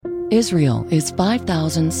Israel is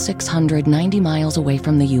 5,690 miles away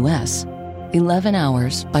from the U.S., 11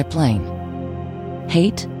 hours by plane.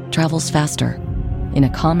 Hate travels faster. In a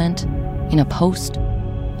comment, in a post,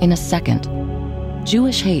 in a second.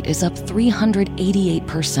 Jewish hate is up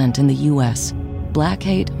 388% in the U.S. Black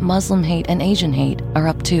hate, Muslim hate, and Asian hate are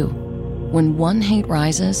up too. When one hate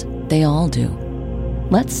rises, they all do.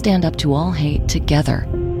 Let's stand up to all hate together.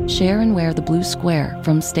 Share and wear the blue square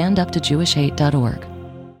from standuptojewishhate.org.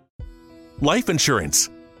 Life insurance.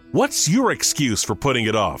 What's your excuse for putting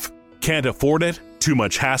it off? Can't afford it? Too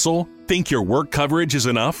much hassle? Think your work coverage is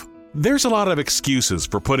enough? There's a lot of excuses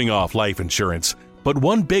for putting off life insurance, but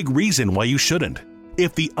one big reason why you shouldn't.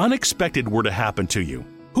 If the unexpected were to happen to you,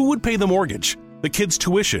 who would pay the mortgage, the kids'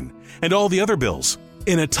 tuition, and all the other bills?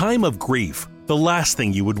 In a time of grief, the last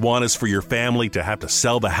thing you would want is for your family to have to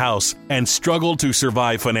sell the house and struggle to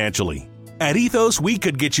survive financially. At Ethos, we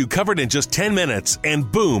could get you covered in just 10 minutes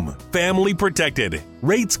and boom, family protected.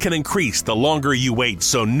 Rates can increase the longer you wait,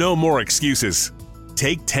 so no more excuses.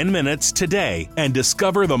 Take 10 minutes today and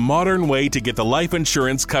discover the modern way to get the life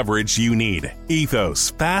insurance coverage you need. Ethos,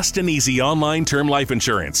 fast and easy online term life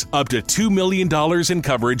insurance. Up to $2 million in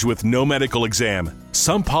coverage with no medical exam.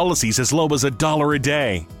 Some policies as low as $1 a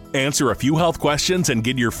day. Answer a few health questions and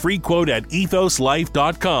get your free quote at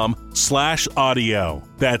ethoslife.com/audio.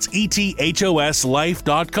 That's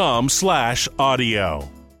ethoslife.com/audio.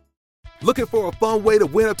 Looking for a fun way to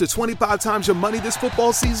win up to 25 times your money this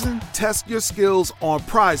football season? Test your skills on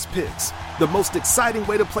Prize Picks, the most exciting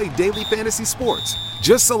way to play daily fantasy sports.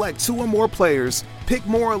 Just select 2 or more players, pick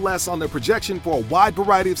more or less on their projection for a wide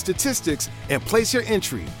variety of statistics, and place your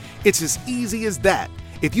entry. It's as easy as that.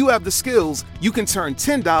 If you have the skills, you can turn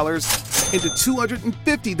 $10 into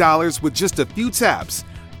 $250 with just a few taps.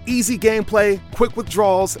 Easy gameplay, quick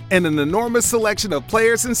withdrawals, and an enormous selection of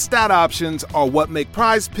players and stat options are what make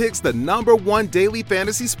Prize Picks the #1 daily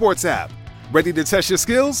fantasy sports app. Ready to test your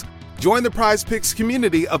skills? Join the Prize Picks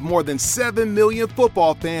community of more than 7 million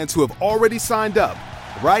football fans who have already signed up.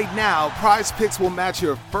 Right now, Prize Picks will match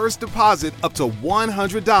your first deposit up to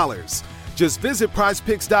 $100. Just visit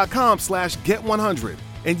prizepicks.com/get100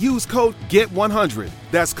 and use code GET100.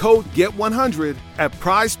 That's code GET100 at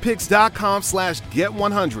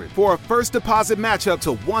prizepicks.com/get100 for a first deposit match up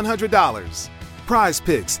to $100. Prize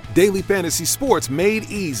Picks, daily fantasy sports made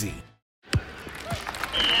easy.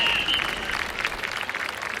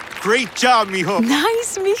 Great job, mijo.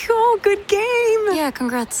 Nice, mijo. Good game. Yeah,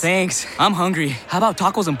 congrats. Thanks. I'm hungry. How about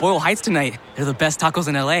tacos in Boyle Heights tonight? They're the best tacos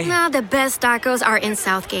in L.A. Nah, the best tacos are in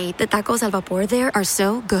Southgate. The tacos al vapor there are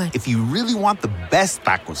so good. If you really want the best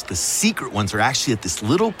tacos, the secret ones are actually at this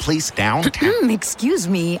little place downtown. Excuse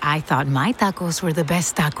me. I thought my tacos were the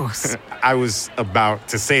best tacos. I was about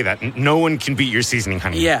to say that. No one can beat your seasoning,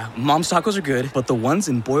 honey. Yeah, Mom's tacos are good, but the ones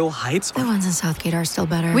in Boyle Heights The ones in Southgate are still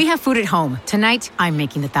better. We have food at home. Tonight, I'm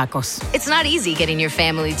making the tacos. It's not easy getting your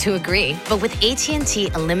family to agree, but with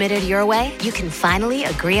AT&T Unlimited Your Way, you can finally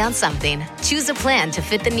agree on something. Choose a plan to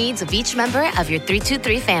fit the needs of each member of your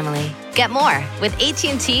 323 family. Get more with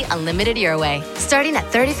AT&T Unlimited Your Way, starting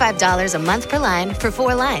at $35 a month per line for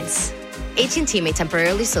 4 lines. AT&T may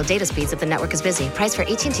temporarily slow data speeds if the network is busy. Price for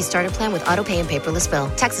AT&T starter plan with auto pay and paperless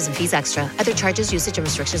bill. Taxes and fees extra. Other charges, usage, and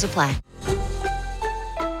restrictions apply.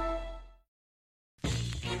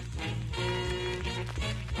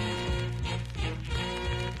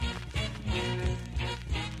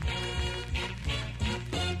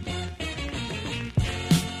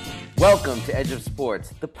 Welcome to Edge of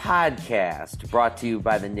Sports, the podcast brought to you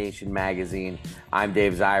by The Nation magazine. I'm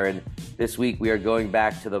Dave Zirin. This week we are going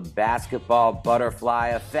back to the basketball butterfly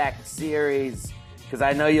effect series because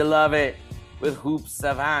I know you love it with hoop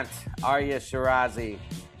savant Arya Shirazi.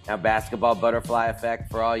 Now, basketball butterfly effect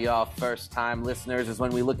for all y'all first-time listeners is when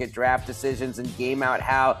we look at draft decisions and game out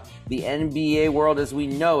how the NBA world as we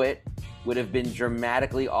know it would have been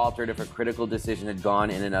dramatically altered if a critical decision had gone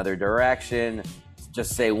in another direction.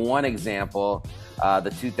 Just say one example,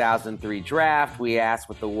 the 2003 draft, we asked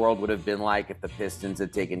what the world would have been like if the Pistons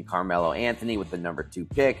had taken Carmelo Anthony with the number 2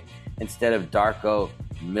 pick instead of Darko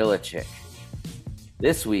Milicic.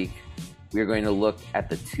 This week, we are going to look at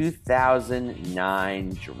the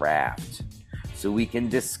 2009 draft so we can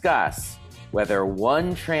discuss whether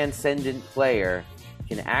one transcendent player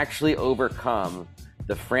can actually overcome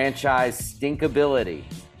the franchise stinkability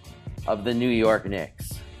of the New York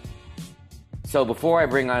Knicks. So before I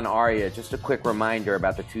bring on Arya, just a quick reminder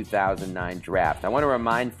about the 2009 draft. I want to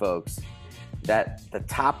remind folks that the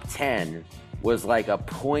top 10 was like a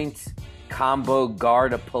point combo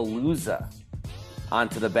guard-a-palooza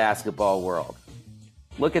onto the basketball world.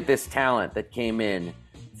 Look at this talent that came in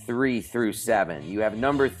 3 through 7. You have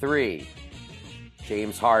number 3,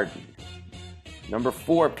 James Harden. Number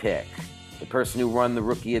 4 pick, the person who won the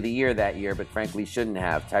Rookie of the Year that year, but frankly shouldn't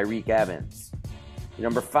have, Tyreek Evans.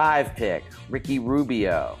 Number 5 pick, Ricky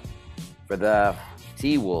Rubio for the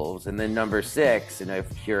T-Wolves. And then number 6, in a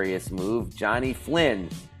curious move, Johnny Flynn,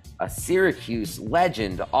 a Syracuse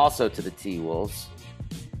legend, also to the T-Wolves.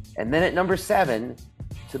 And then at number 7,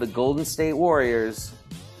 to the Golden State Warriors,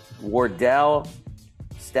 Wardell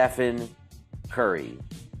Stephen Curry,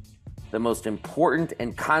 the most important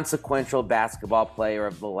and consequential basketball player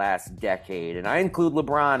of the last decade. And I include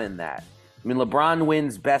LeBron in that. I mean, LeBron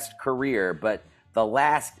wins best career, but the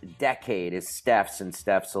last decade is Steph's and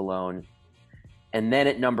Steph's alone. And then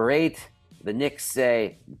at number 8, the Knicks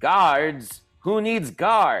say, guards? Who needs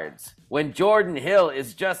guards when Jordan Hill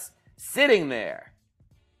is just sitting there?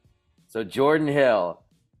 So Jordan Hill,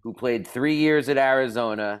 who played 3 years at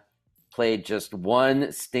Arizona, played just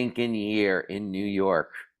 1 stinking year in New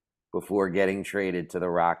York before getting traded to the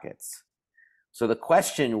Rockets. So the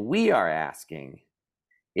question we are asking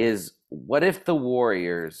is, what if the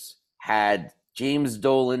Warriors had James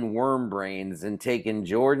Dolan worm brains and taken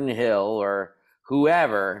Jordan Hill or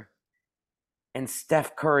whoever, and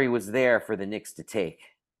Steph Curry was there for the Knicks to take?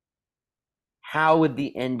 How would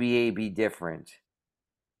the NBA be different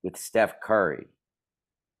with Steph Curry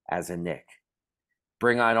as a Knick?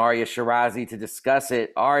 Bring on Arya Shirazi to discuss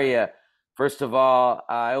it. Arya, first of all,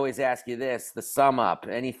 I always ask you this, the sum up.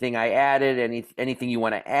 Anything I added, anything you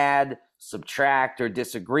want to add, subtract, or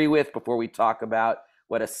disagree with before we talk about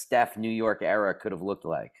what a Steph New York era could have looked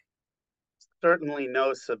like? Certainly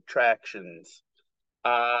no subtractions.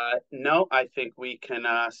 No, I think we can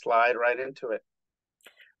slide right into it.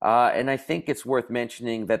 And I think it's worth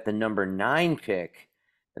mentioning that the number 9 pick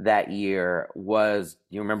that year was,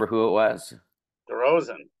 you remember who it was?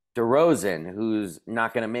 DeRozan, who's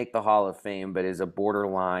not going to make the Hall of Fame, but is a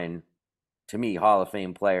borderline, to me, Hall of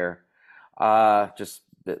Fame player. Just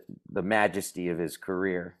the majesty of his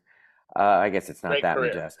career. I guess it's not great that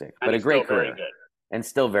career. majestic, And but a great career. Very good. And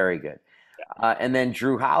still very good. Yeah. And then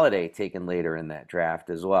Drew Holiday taken later in that draft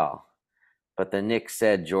as well. But the Knicks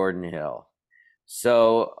said Jordan Hill.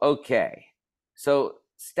 So, okay. So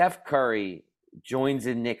Steph Curry joins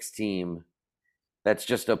a Knicks team that's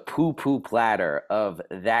just a poo-poo platter of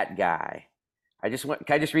that guy. Can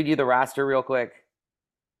I just read you the roster real quick?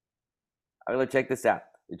 I'm going to check this out.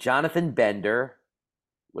 Jonathan Bender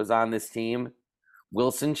was on this team.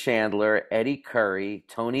 Wilson Chandler, Eddie Curry,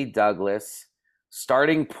 Tony Douglas,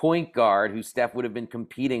 starting point guard, who Steph would have been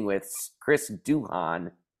competing with, Chris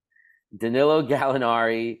Duhon, Danilo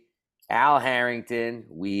Gallinari, Al Harrington,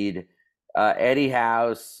 Eddie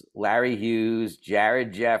House, Larry Hughes,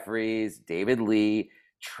 Jared Jeffries, David Lee,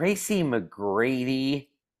 Tracy McGrady,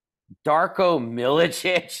 Darko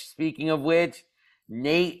Milicic, speaking of which,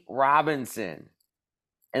 Nate Robinson.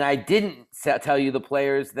 And I didn't tell you the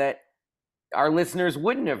players that our listeners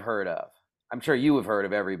wouldn't have heard of. I'm sure you have heard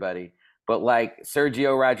of everybody. But like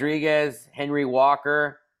Sergio Rodriguez, Henry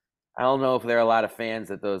Walker, I don't know if there are a lot of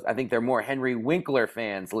fans at those. I think there are more Henry Winkler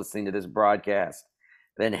fans listening to this broadcast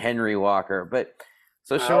than Henry Walker. But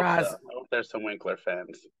so Shiraz, I hope there's some Winkler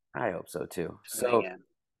fans. I hope so too. So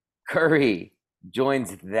Curry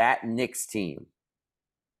joins that Knicks team.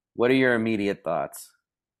 What are your immediate thoughts?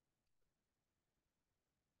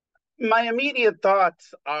 My immediate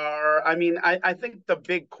thoughts are, I think the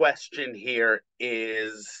big question here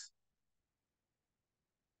is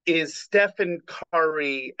Stephen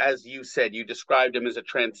Curry, as you said, you described him as a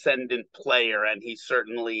transcendent player, and he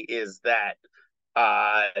certainly is that.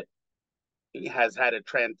 He has had a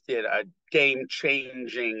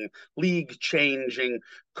game-changing, league-changing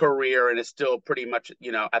career and is still pretty much,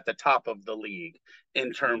 at the top of the league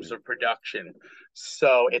in terms of production.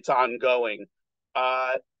 So it's ongoing.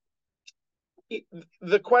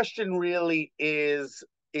 The question really is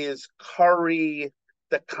Curry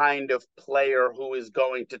the kind of player who is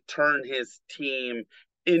going to turn his team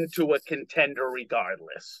into a contender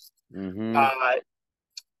regardless? Mm-hmm.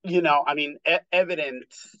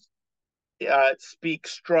 Evidence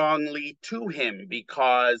speaks strongly to him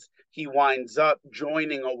because he winds up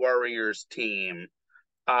joining a Warriors team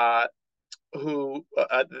who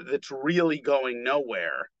that's really going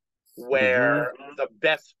nowhere, where the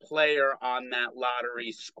best player on that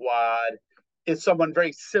lottery squad is someone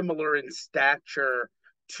very similar in stature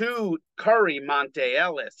to Curry, Monte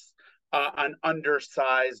Ellis, an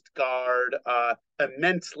undersized guard,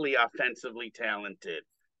 immensely offensively talented.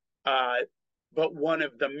 But one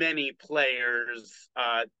of the many players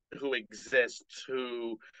who exists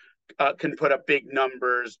who can put up big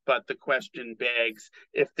numbers, but the question begs,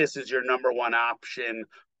 if this is your number one option,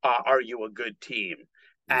 are you a good team?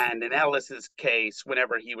 And in Ellis's case,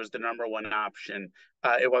 whenever he was the number one option,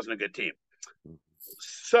 it wasn't a good team.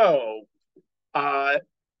 So,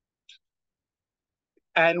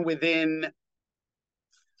 and within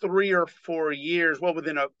 3 or 4 years,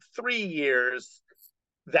 within 3 years,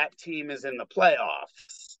 that team is in the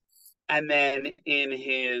playoffs. And then in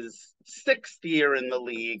his 6th year in the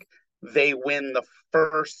league, he wins the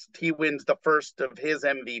first of his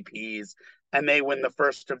MVPs, and they win the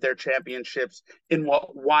first of their championships in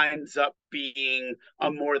what winds up being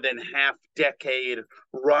a more than half-decade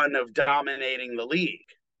run of dominating the league.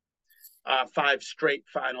 5 straight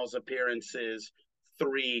finals appearances,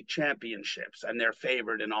 3 championships, and they're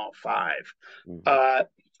favored in all 5.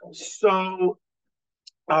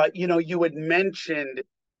 You had mentioned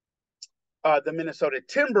the Minnesota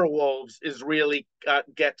Timberwolves is really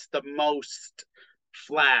gets the most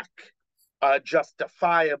flack,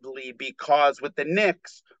 justifiably, because with the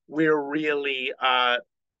Knicks, we're really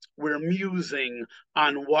we're musing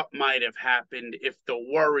on what might have happened if the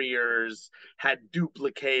Warriors had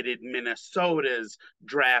duplicated Minnesota's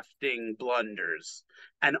drafting blunders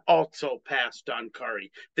and also passed on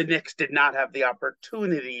Curry. The Knicks did not have the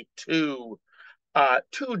opportunity to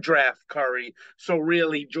draft Curry. So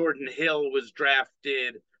really, Jordan Hill was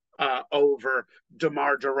drafted over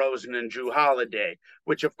DeMar DeRozan and Jrue Holiday,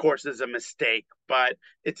 which of course is a mistake, but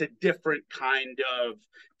it's a different kind of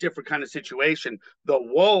situation. The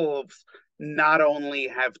Wolves not only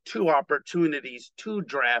have 2 opportunities to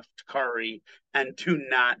draft Curry and 2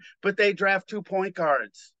 not, but they draft 2 point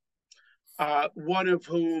guards, one of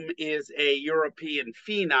whom is a European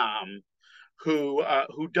phenom who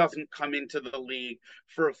doesn't come into the league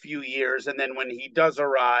for a few years, and then when he does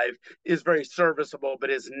arrive, is very serviceable,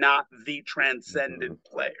 but is not the transcendent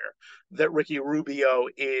player that Ricky Rubio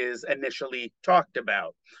is initially talked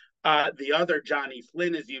about. The other, Johnny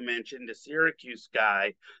Flynn, as you mentioned, a Syracuse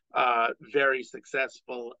guy, very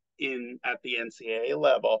successful at the NCAA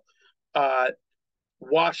level,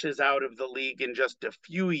 washes out of the league in just a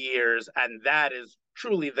few years, and that is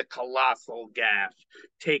truly the colossal gaffe,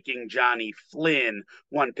 taking Johnny Flynn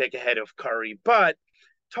 1 pick ahead of Curry. But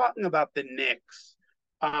talking about the Knicks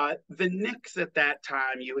at that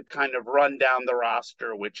time, you would kind of run down the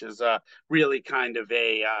roster, which is really kind of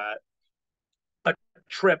a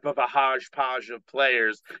trip of a hodgepodge of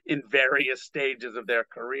players in various stages of their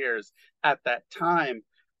careers at that time.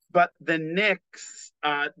 But the Knicks,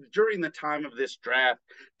 during the time of this draft,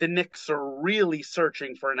 the Knicks are really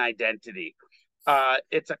searching for an identity.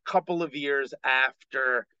 It's a couple of years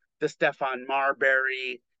after the Stephon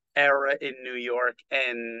Marbury era in New York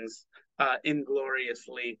ends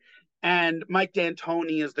ingloriously. And Mike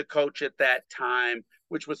D'Antoni is the coach at that time,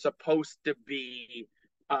 which was supposed to be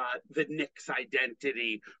the Knicks'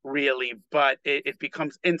 identity, really. But it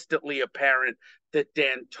becomes instantly apparent that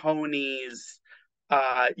D'Antoni's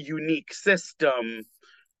unique system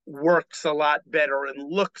works a lot better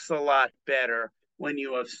and looks a lot better when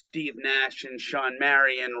you have Steve Nash and Sean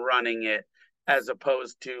Marion running it, as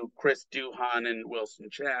opposed to Chris Duhon and Wilson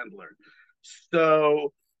Chandler.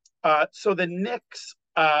 So the Knicks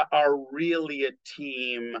are really a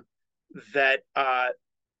team that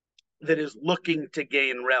is looking to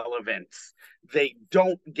gain relevance. They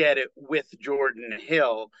don't get it with Jordan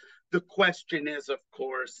Hill. The question is, of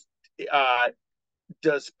course,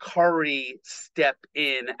 does Curry step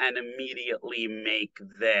in and immediately make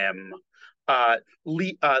them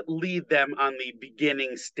lead them on the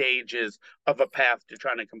beginning stages of a path to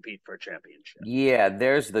trying to compete for a championship? Yeah,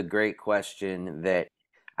 there's the great question that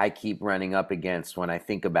I keep running up against when I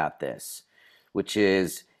think about this, which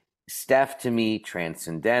is Steph, to me,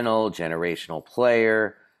 transcendental, generational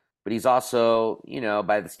player, but he's also,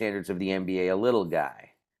 by the standards of the NBA, a little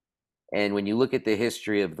guy. And when you look at the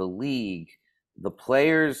history of the league, the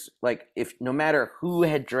players, if no matter who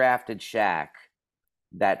had drafted Shaq,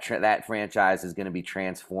 that franchise is going to be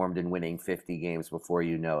transformed and winning 50 games before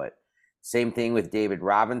you know it. Same thing with David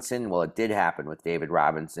Robinson. Well, it did happen with David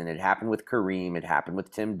Robinson. It happened with Kareem. It happened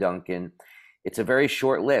with Tim Duncan. It's a very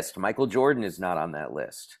short list. Michael Jordan is not on that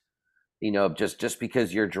list. Just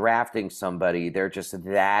because you're drafting somebody, they're just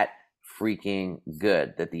that freaking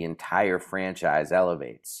good that the entire franchise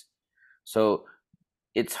elevates. So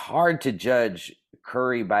it's hard to judge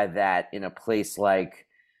Curry by that in a place like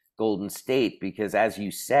Golden State, because as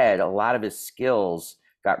you said, a lot of his skills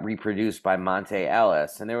got reproduced by Monte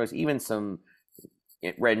Ellis. And there was even some,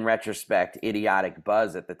 in retrospect, idiotic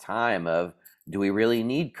buzz at the time of, do we really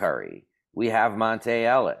need Curry? We have Monte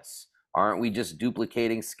Ellis. Aren't we just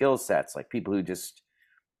duplicating skill sets? Like people who just,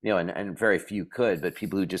 and very few could, but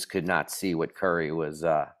people who just could not see what Curry was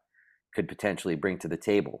could potentially bring to the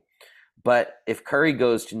table. But if Curry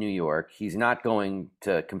goes to New York, he's not going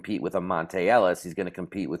to compete with a Monte Ellis. He's going to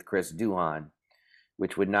compete with Chris Duhon,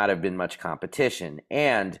 which would not have been much competition.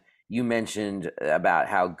 And you mentioned about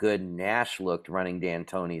how good Nash looked running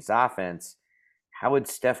D'Antoni's offense. How would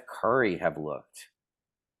Steph Curry have looked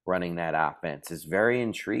running that offense? Is very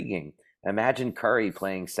intriguing. Imagine Curry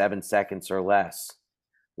playing 7 seconds or less.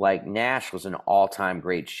 Like, Nash was an all-time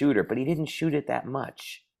great shooter, but he didn't shoot it that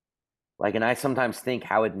much. Like, and I sometimes think,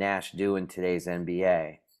 how would Nash do in today's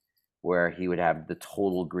NBA, where he would have the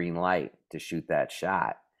total green light to shoot that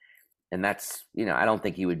shot? And that's, I don't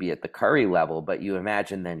think he would be at the Curry level, but you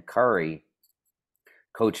imagine then Curry,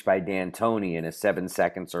 coached by D'Antoni, in a 7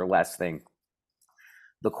 seconds or less thing.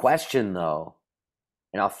 The question, though,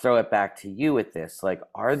 and I'll throw it back to you with this, like,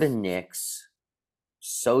 are the Knicks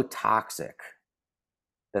so toxic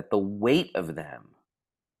that the weight of them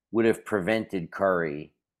would have prevented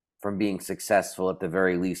Curry from being successful at the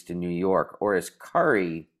very least in New York? Or is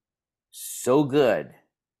Curry so good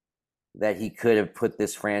that he could have put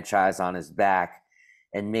this franchise on his back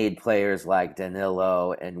and made players like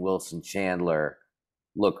Danilo and Wilson Chandler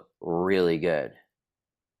look really good?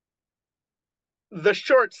 The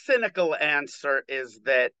short, cynical answer is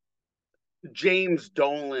that James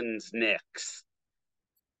Dolan's Knicks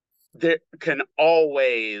that can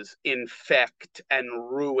always infect and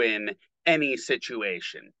ruin any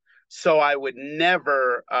situation. So I would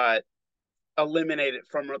never eliminate it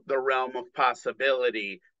from the realm of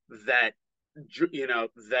possibility that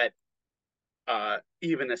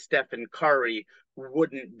even a Stephen Curry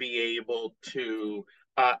wouldn't be able to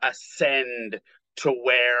ascend to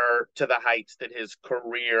the heights that his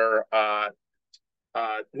career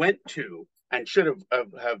went to and should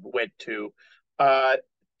have went to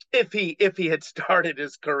if he had started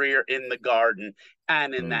his career in the Garden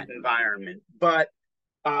and in that environment. But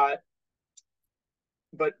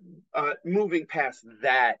moving past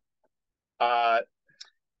that,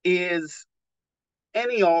 is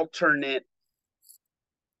any alternate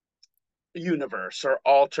universe or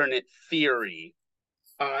alternate theory,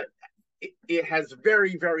 it has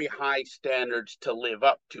very, very high standards to live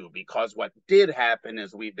up to, because what did happen,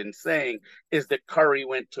 as we've been saying, is that Curry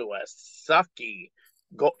went to a sucky,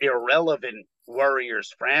 irrelevant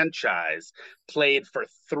Warriors franchise, played for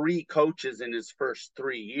 3 coaches in his first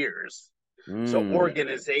 3 years. So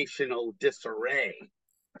organizational disarray.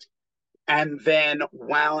 And then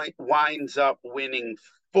winds up winning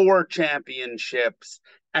 4 championships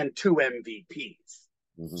and 2 MVPs.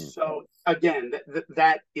 Mm-hmm. So again,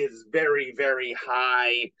 that is very, very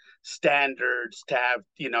high standards to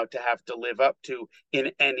have to live up to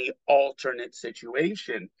in any alternate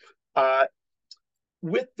situation.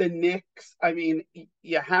 With the Knicks, I mean,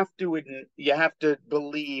 I have to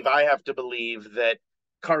believe that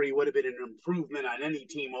Curry would have been an improvement on any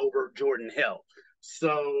team over Jordan Hill.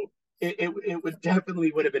 So it would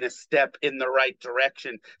definitely would have been a step in the right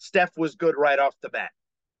direction. Steph was good right off the bat.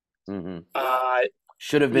 Mm-hmm.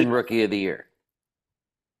 Should have been Rookie of the Year.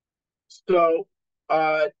 So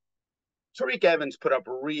Tariq Evans put up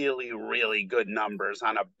really, really good numbers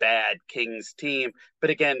on a bad Kings team. But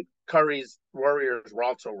again, Curry's Warriors were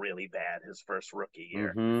also really bad his first rookie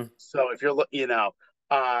year. Mm-hmm. So if you're,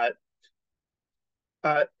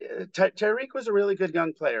 Tariq was a really good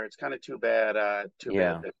young player. It's kind of too bad that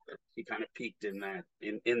he kind of peaked in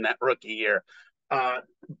that rookie year.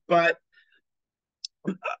 But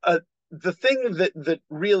the thing that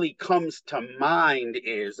really comes to mind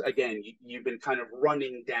is, again, you've been kind of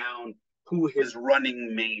running down who his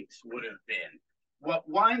running mates would have been. What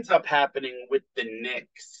winds up happening with the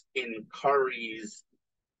Knicks in Curry's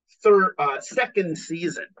second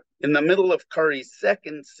season, in the middle of Curry's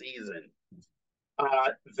second season,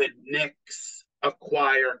 the Knicks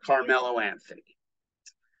acquire Carmelo Anthony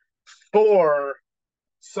for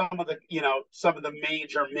some of the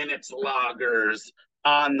major minutes loggers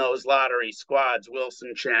on those lottery squads: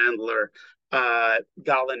 Wilson Chandler,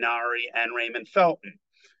 Gallinari, and Raymond Felton.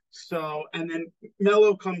 So, and then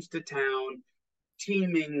Melo comes to town,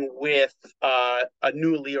 teaming with a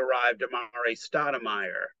newly arrived Amare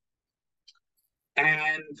Stoudemire,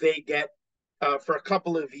 and they get for a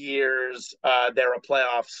couple of years they're a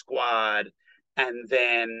playoff squad, and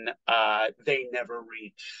then they never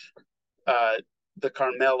reach. The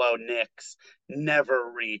Carmelo Knicks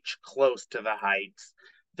never reach close to the heights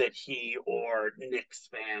that he or Knicks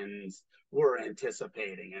fans were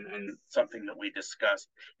anticipating, and something that we discussed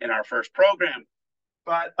in our first program.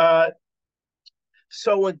 But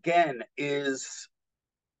so again, does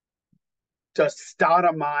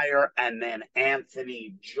Stoudemire and then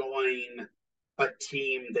Anthony join a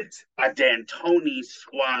team that's a D'Antoni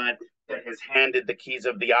squad that has handed the keys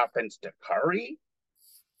of the offense to Curry,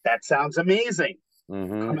 that sounds amazing.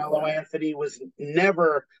 Carmelo Anthony was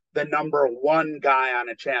never the number one guy on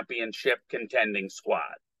a championship contending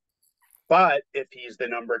squad. But if he's the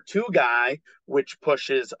number two guy, which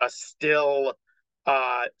pushes a still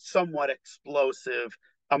somewhat explosive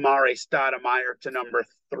Amare Stoudemire to number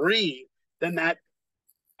three, then that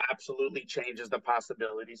absolutely changes the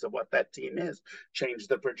possibilities of what that team is, change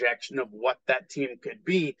the projection of what that team could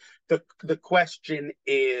be. The question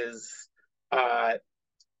is,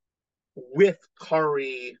 with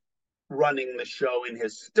Curry running the show in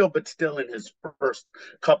his still in his first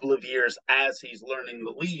couple of years as he's learning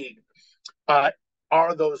the league, are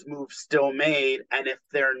those moves still made? And if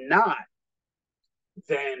they're not,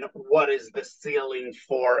 then what is the ceiling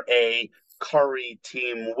for a Curry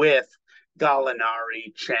team with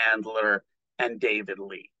Gallinari, Chandler, and David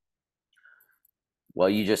Lee? Well,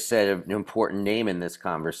 you just said an important name in this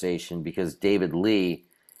conversation, because David Lee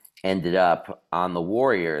ended up on the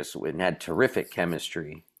Warriors and had terrific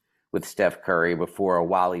chemistry with Steph Curry before a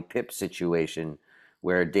Wally Pipp situation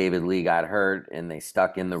where David Lee got hurt and they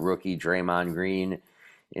stuck in the rookie Draymond Green,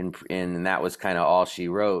 and that was kind of all she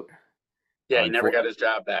wrote. Yeah, he never got his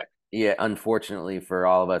job back. Yeah, unfortunately for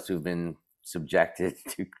all of us who've been subjected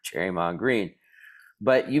to Draymond Green.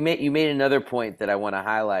 But you made another point that I want to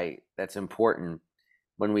highlight that's important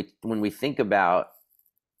when we think about,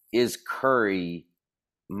 is Curry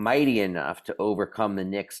mighty enough to overcome the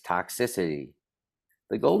Knicks' toxicity?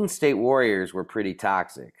 The Golden State Warriors were pretty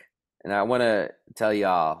toxic, and I want to tell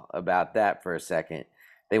y'all about that for a second.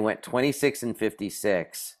 They went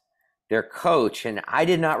 26-56. Their coach, and I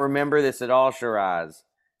did not remember this at all, Shiraz,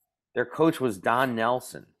 their coach was Don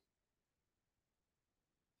Nelson.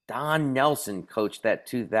 Don Nelson coached that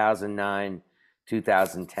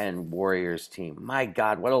 2009-2010 Warriors team. My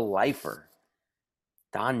God, what a lifer.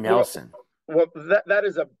 Don Nelson. Well, that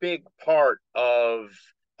is a big part of,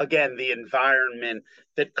 again, the environment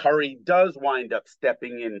that Curry does wind up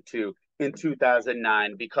stepping into in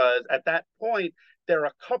 2009, because at that point, they're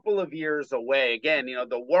a couple of years away. Again,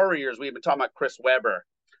 the Warriors, we've been talking about Chris Webber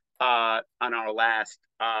on our last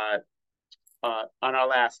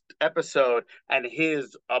episode, and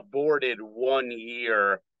his aborted 1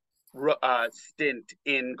 year stint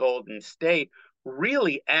in Golden State.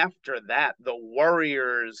 Really, after that, the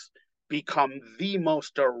Warriors become the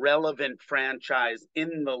most irrelevant franchise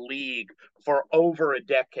in the league for over a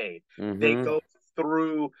decade. They go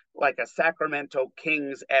through like a Sacramento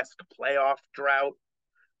Kings-esque playoff drought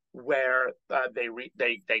where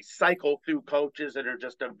they cycle through coaches and are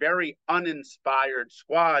just a very uninspired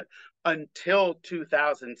squad until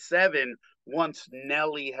 2007, once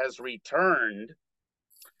Nelly has returned,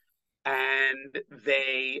 and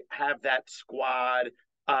they have that squad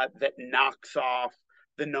that knocks off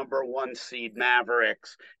the number one seed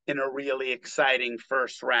Mavericks in a really exciting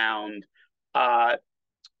first round,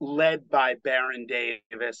 led by Baron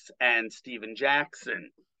Davis and Steven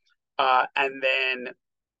Jackson. And then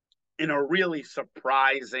in a really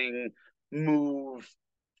surprising move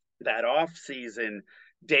that offseason,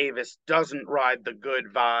 Davis doesn't ride the good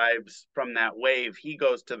vibes from that wave. He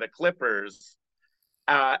goes to the Clippers,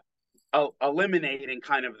 eliminating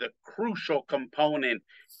kind of the crucial component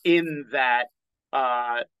in that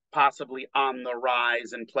possibly on the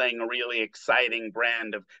rise and playing a really exciting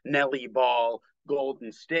brand of Nelly ball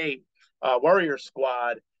Golden State Warrior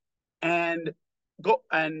squad, and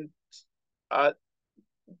the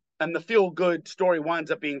feel-good story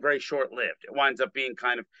winds up being very short-lived. It winds up being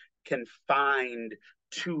kind of confined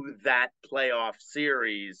to that playoff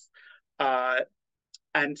series.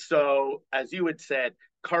 And so, as you had said,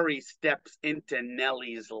 Curry steps into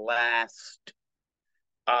Nelly's last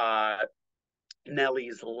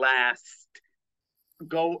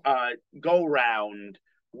go round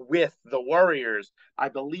with the Warriors. I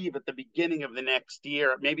believe at the beginning of the next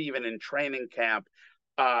year, maybe even in training camp,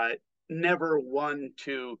 never one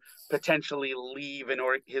to potentially leave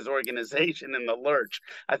his organization in the lurch.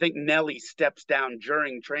 I think Nelly steps down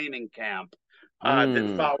during training camp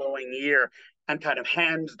the following year and kind of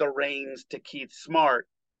hands the reins to Keith Smart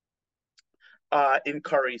in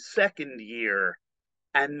Curry's second year.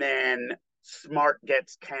 And then Smart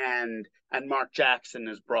gets canned and Mark Jackson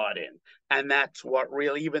is brought in. And that's what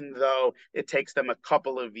really, even though it takes them a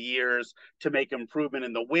couple of years to make improvement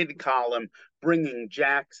in the win column, bringing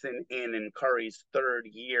Jackson in Curry's third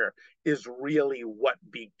year is really what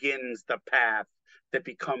begins the path that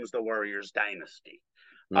becomes the Warriors dynasty.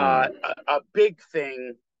 A big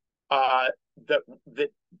thing that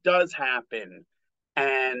does happen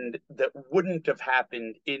and that wouldn't have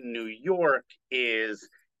happened in New York is,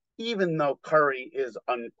 even though Curry is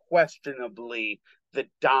unquestionably the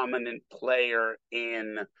dominant player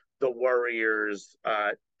in the Warriors'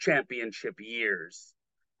 championship years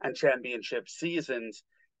and championship seasons,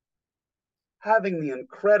 having the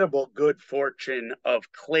incredible good fortune of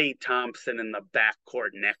Klay Thompson in the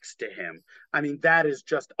backcourt next to him. I mean, that is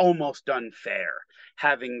just almost unfair,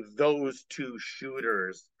 having those two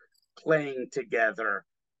shooters playing together,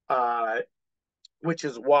 which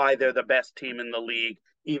is why they're the best team in the league,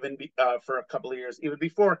 even for a couple of years, even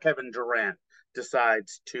before Kevin Durant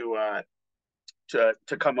decides to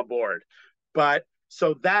come aboard. But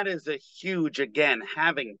so that is a huge, again,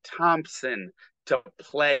 having Thompson to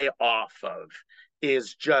play off of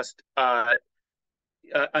is just an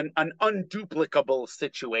unduplicable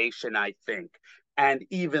situation, I think. And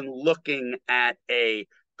even looking at a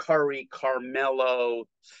Curry, Carmelo,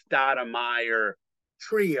 Stoudemire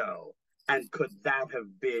trio, and could that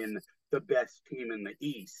have been the best team in the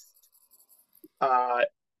East?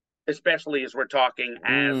 Especially as we're talking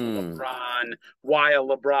as LeBron, while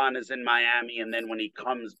LeBron is in Miami, and then when he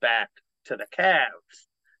comes back to the Cavs,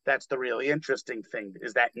 that's the really interesting thing,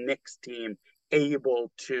 is that Knicks team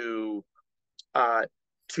able to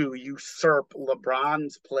usurp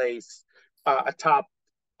LeBron's place atop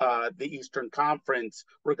the Eastern Conference,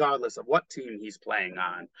 regardless of what team he's playing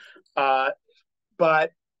on.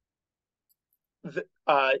 But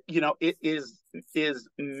it is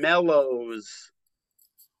Melo's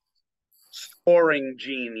scoring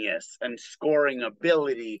genius and scoring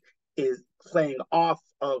ability is playing off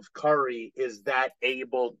of Curry, is that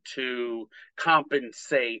able to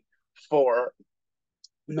compensate for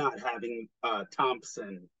not having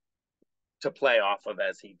Thompson to play off of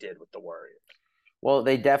as he did with the Warriors. Well,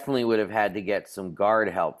 they definitely would have had to get some guard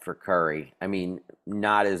help for Curry. I mean,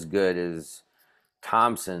 not as good as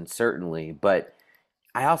Thompson, certainly, but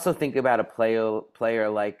I also think about a player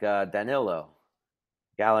like Danilo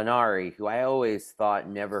Gallinari, who I always thought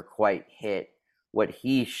never quite hit what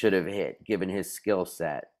he should have hit, given his skill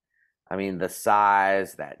set. I mean, the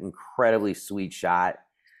size, that incredibly sweet shot.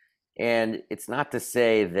 And it's not to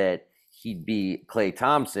say that he'd be Klay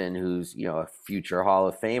Thompson, who's, a future Hall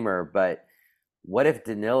of Famer, but what if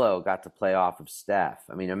Danilo got to play off of Steph?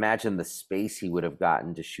 I mean, imagine the space he would have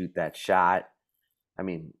gotten to shoot that shot. I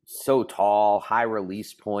mean, so tall, high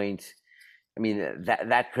release point. I mean,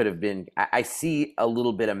 that could have been, I see a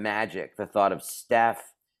little bit of magic, the thought of Steph,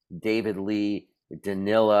 David Lee,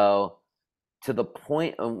 Danilo, to the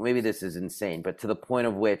point of, maybe this is insane, but to the point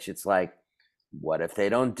of which it's like, what if they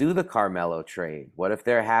don't do the Carmelo trade? What if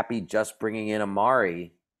they're happy just bringing in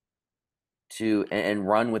Amari and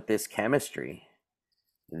run with this chemistry?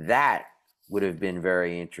 That would have been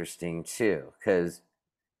very interesting too, because,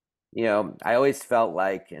 I always felt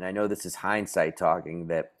like, and I know this is hindsight talking,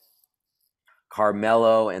 that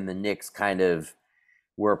Carmelo and the Knicks kind of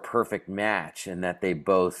were a perfect match, and that they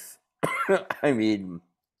both,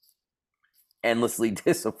 endlessly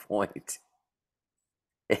disappoint.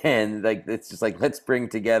 And it's just like, let's bring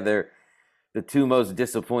together the two most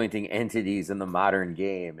disappointing entities in the modern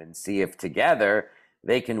game and see if together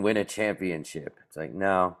they can win a championship. It's like,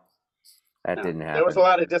 no, that didn't happen. There was a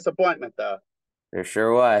lot of disappointment, though. There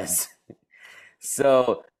sure was.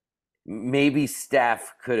 So maybe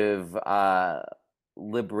Steph could have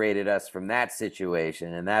liberated us from that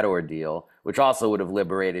situation and that ordeal, which also would have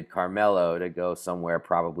liberated Carmelo to go somewhere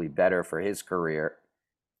probably better for his career.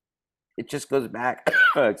 It just goes back,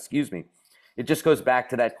 excuse me, it just goes back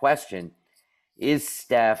to that question. Is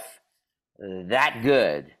Steph that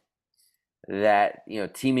good that,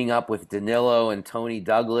 teaming up with Danilo and Tony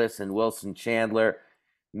Douglas and Wilson Chandler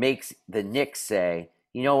makes the Knicks say,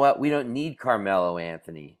 you know what, we don't need Carmelo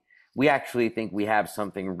Anthony. We actually think we have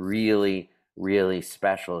something really, really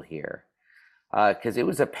special here. Because it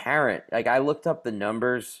was apparent. I looked up the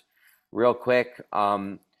numbers real quick.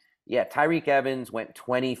 Tyreek Evans went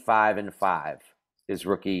 25-5 his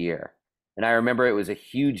rookie year. And I remember it was a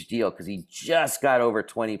huge deal because he just got over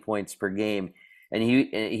 20 points per game. And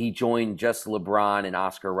he joined just LeBron and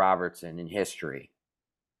Oscar Robertson in history,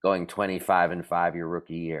 going 25-5 your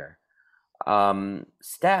rookie year.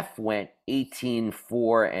 Steph went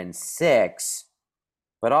 18-4-6,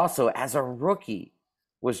 but also as a rookie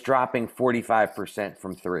was dropping 45%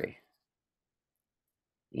 from three.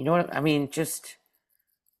 You know what I mean?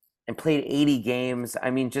 And played 80 games.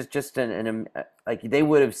 I mean, like they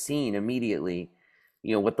would have seen immediately,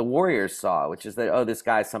 what the Warriors saw, which is that, oh, this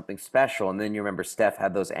guy's something special. And then you remember Steph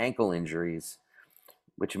had those ankle injuries,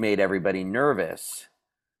 which made everybody nervous.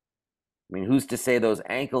 I mean, who's to say those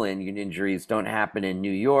ankle injuries don't happen in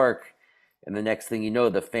New York And the next thing you know,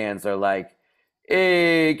 the fans are like,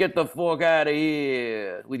 "Hey, get the fuck out of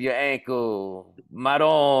here with your ankle,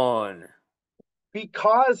 Maron."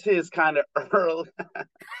 Because his kind of early,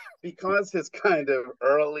 because his kind of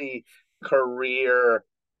early career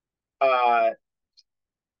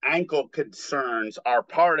ankle concerns are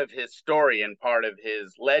part of his story and part of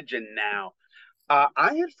his legend now.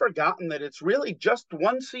 I had forgotten that it's really just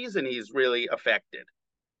one season he's really affected.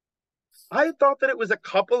 I thought that it was a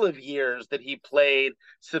couple of years that he played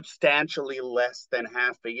substantially less than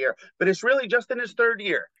half a year, but it's really just in his third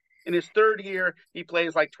year. In his third year, he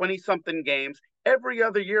plays like 20 something games. Every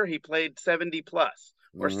other year, he played 70 plus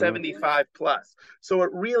or 75 plus. So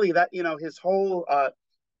it really, that, his whole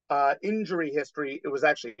injury history, it was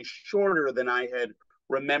actually shorter than I had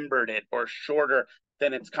remembered it, or shorter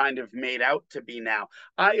than it's kind of made out to be now.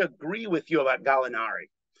 I agree with you about Gallinari.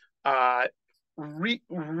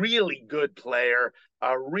 Really good player,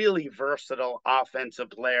 a really versatile offensive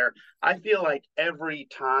player. I feel like every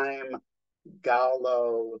time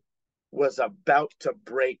Gallo was about to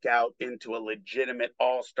break out into a legitimate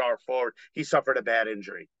all-star forward, he suffered a bad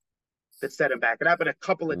injury that set him back. It happened a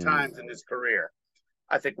couple of times in his career.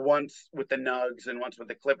 I think once with the Nugs and once with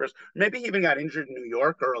the Clippers. Maybe he even got injured in New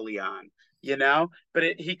York early on, but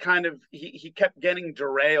he kept getting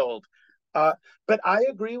derailed. But I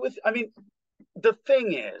agree with, the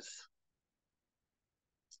thing is,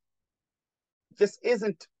 this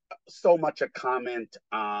isn't so much a comment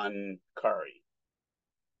on Curry,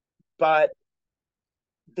 but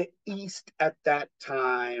the East at that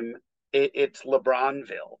time, it's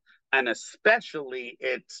LeBronville, and especially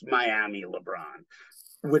it's Miami LeBron,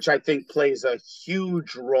 which I think plays a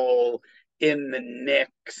huge role in the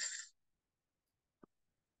Knicks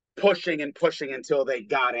pushing and pushing until they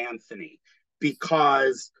got Anthony.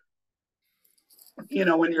 Because,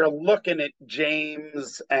 when you're looking at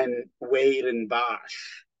James and Wade and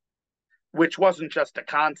Bosh, which wasn't just a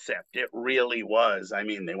concept, it really was. I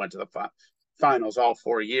mean, they went to the finals all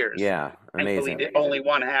 4 years. Yeah, amazing. Thankfully, they only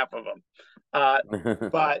won half of them.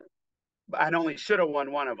 But I only should have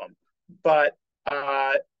won one of them. But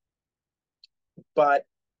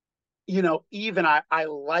even I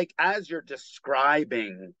like, as you're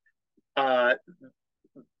describing a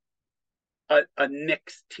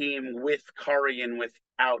Knicks team with Curry and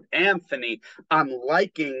without Anthony, I'm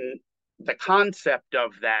liking the concept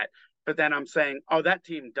of that. But then I'm saying, that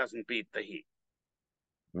team doesn't beat the Heat.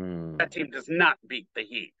 That team does not beat the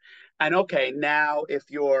Heat. And now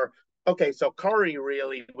so Curry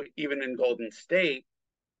really, even in Golden State,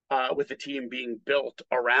 with the team being built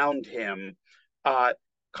around him,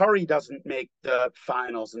 Curry doesn't make the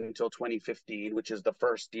finals until 2015, which is the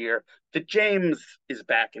first year that James is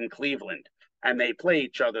back in Cleveland, and they play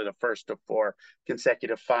each other the first of 4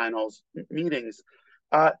 consecutive finals meetings.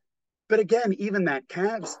 But again, even that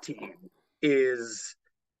Cavs team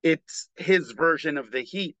it's his version of the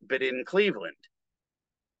Heat, but in Cleveland.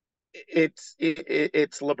 It's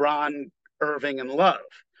LeBron, Irving, and Love.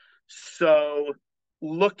 So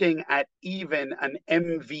looking at even an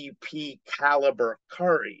MVP caliber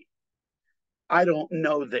Curry, I don't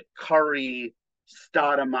know that Curry,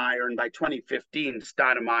 Stoudemire, and by 2015,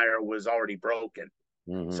 Stoudemire was already broken.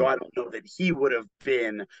 So I don't know that he would have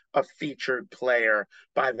been a featured player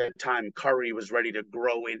by the time Curry was ready to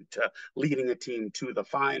grow into leading a team to the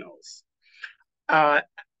finals. I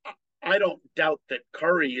don't doubt that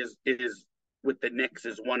Curry is with the Knicks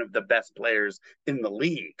is one of the best players in the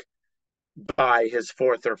league by his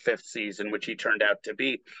 4th or 5th season, which he turned out to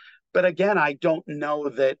be. But again, I don't know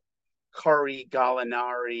that Curry,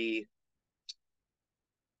 Gallinari,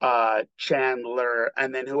 Chandler,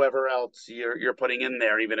 and then whoever else you're putting in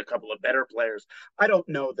there, even a couple of better players, I don't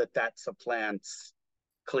know that supplants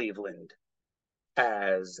Cleveland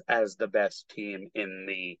as the best team in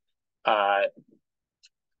the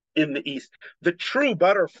East. The true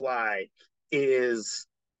butterfly is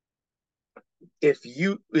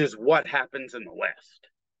what happens in the West.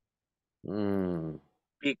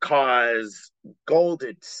 Because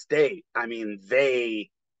Golden State,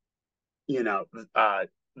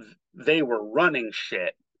 they were running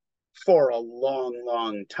shit for a long,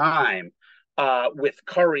 long time, with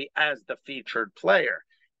Curry as the featured player.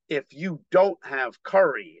 If you don't have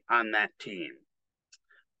Curry on that team,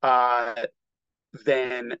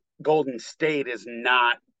 then Golden State is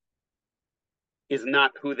not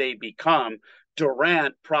who they become.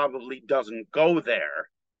 Durant probably doesn't go there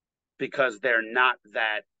because they're not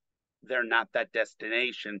that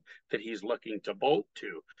destination that he's looking to bolt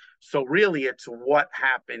to. So really, it's what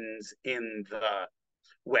happens in the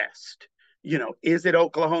West. Is it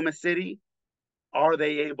Oklahoma City? Are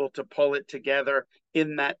they able to pull it together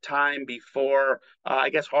in that time before, I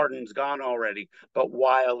guess Harden's gone already, but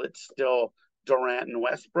while it's still Durant and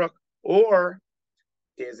Westbrook? Or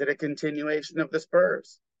is it a continuation of the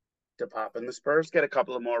Spurs? To pop in the Spurs, get a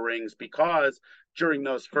couple of more rings, because during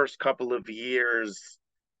those first couple of years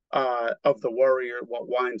of the what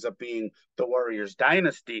winds up being the Warriors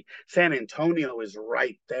dynasty, San Antonio is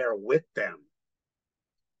right there with them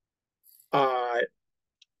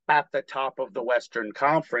at the top of the Western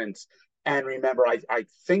Conference. And remember, I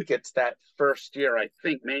think it's that first year, I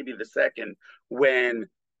think maybe the second, when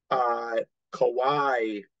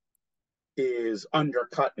Kawhi is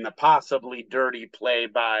undercut in a possibly dirty play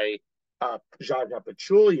by Jaja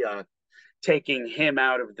Pachulia, taking him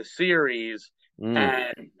out of the series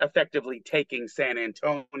and effectively taking San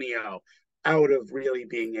Antonio out of really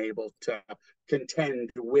being able to contend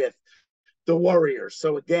with the Warriors.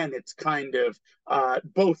 So again, it's kind of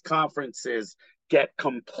both conferences get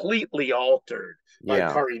completely altered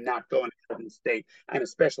by Curry not going to Golden State, and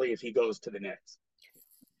especially if he goes to the Knicks.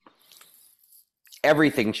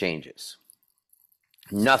 Everything changes.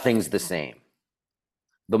 Nothing's the same.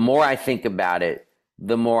 The more I think about it,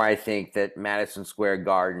 the more I think that Madison Square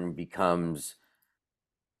Garden becomes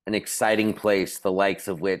an exciting place, the likes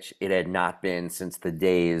of which it had not been since the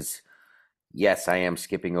days, yes, I am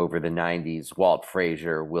skipping over the 90s, Walt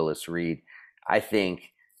Frazier, Willis Reed. I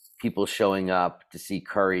think people showing up to see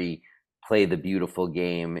Curry play the beautiful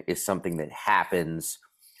game is something that happens.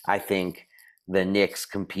 I think the Knicks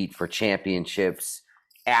compete for championships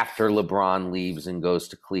after LeBron leaves and goes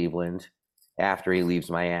to Cleveland. After he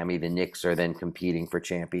leaves Miami, the Knicks are then competing for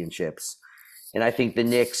championships. And I think the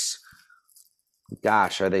Knicks,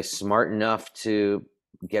 gosh, are they smart enough to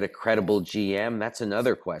get a credible GM? That's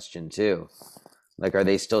another question too. Like, are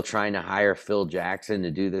they still trying to hire Phil Jackson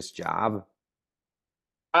to do this job?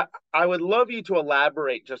 I would love you to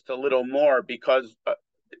elaborate just a little more, because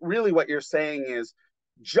really what you're saying is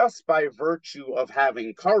just by virtue of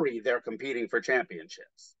having Curry, they're competing for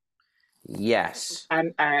championships. Yes.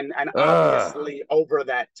 And obviously over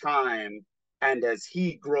that time, and as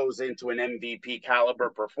he grows into an MVP caliber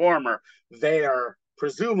performer, they are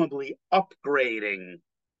presumably upgrading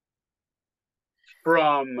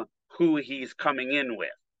from who he's coming in with.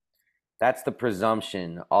 That's the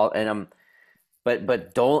presumption.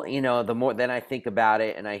 But Dolan, the more then I think about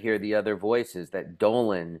it and I hear the other voices, that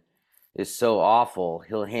Dolan is so awful,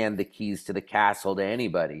 he'll hand the keys to the castle to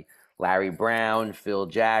anybody. Larry Brown, Phil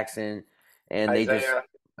Jackson, and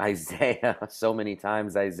Isaiah, so many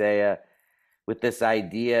times Isaiah, with this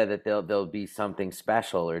idea that they'll be something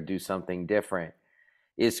special or do something different.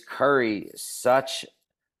 Is Curry such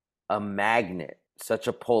a magnet, such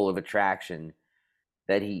a pull of attraction,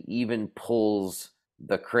 that he even pulls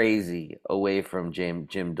the crazy away from Jim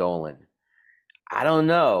Dolan? I don't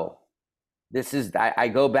know. I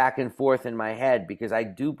go back and forth in my head, because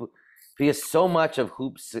so much of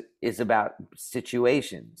hoops is about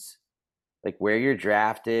situations, like where you're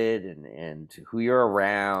drafted and who you're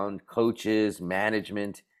around, coaches,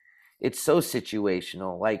 management. It's so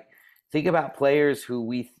situational. Like, think about players who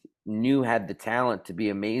we knew had the talent to be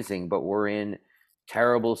amazing, but were in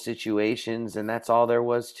terrible situations, and that's all there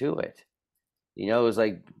was to it. It was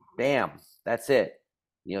like, bam, that's it.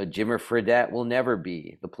 Jimmer Fredette will never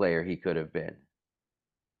be the player he could have been.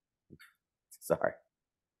 Sorry.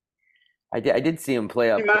 I did see him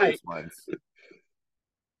play up close once.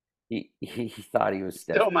 He thought he was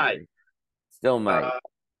Steph. Still might.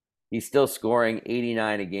 He's still scoring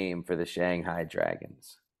 89 a game for the Shanghai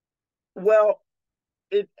Dragons. Well,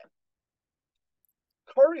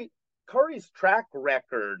 Curry's track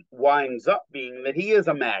record winds up being that he is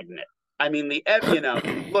a magnet. I mean,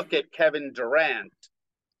 look at Kevin Durant,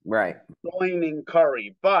 right, joining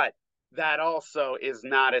Curry, but that also is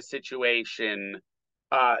not a situation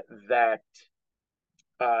that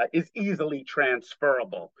is easily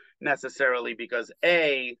transferable necessarily, because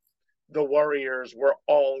the Warriors were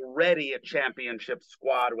already a championship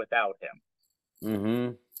squad without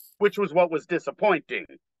him, which was what was disappointing.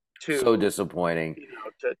 So disappointing,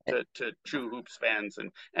 to true hoops fans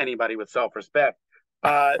and anybody with self-respect.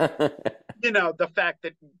 The fact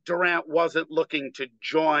that Durant wasn't looking to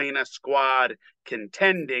join a squad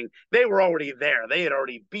contending, they were already there. They had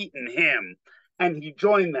already beaten him, and he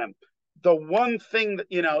joined them. The one thing that,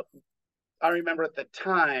 I remember at the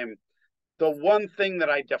time, the one thing that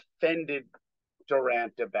I defended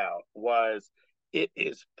Durant about was it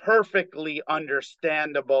is perfectly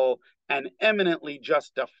understandable and eminently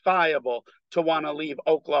justifiable to want to leave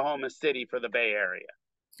Oklahoma City for the Bay Area.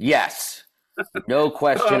 Yes. No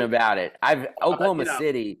question about it. Oklahoma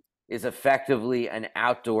City is effectively an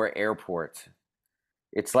outdoor airport.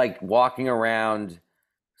 It's like walking around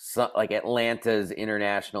like Atlanta's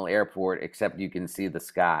international airport, except you can see the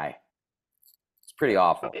sky. It's pretty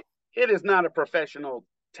awful. It is not a professional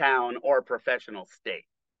town or professional state,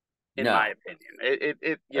 in my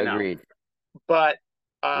opinion. Agreed. But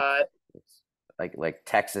it's like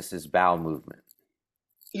Texas's bowel movement.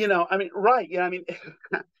 Right.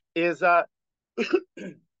 Is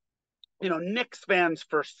Knicks fans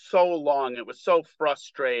for so long, it was so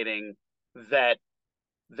frustrating that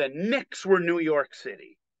the Knicks were New York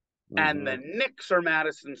City and the Knicks are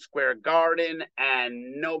Madison Square Garden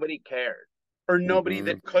and nobody cared, or nobody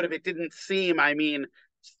that could have. It didn't seem,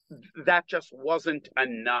 that just wasn't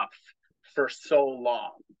enough for so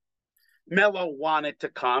long. Melo wanted to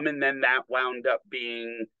come, and then that wound up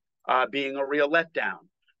being a real letdown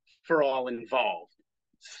for all involved.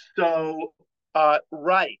 So,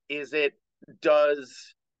 right,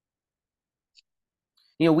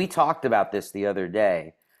 we talked about this the other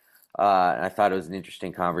day. And I thought it was an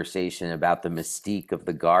interesting conversation about the mystique of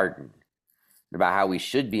the Garden, about how we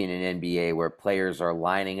should be in an NBA where players are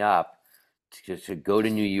lining up to go to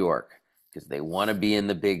New York because they want to be in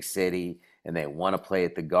the big city and they want to play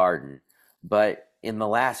at the Garden. But in the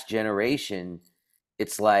last generation,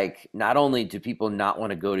 it's like not only do people not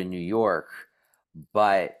want to go to New York,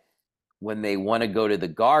 but when they want to go to the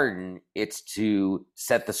Garden, it's to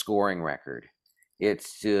set the scoring record.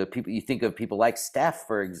 It's to people. You think of people like Steph,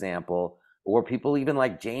 for example, or people even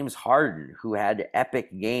like James Harden, who had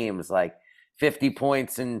epic games like 50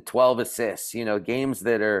 points and 12 assists, games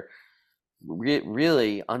that are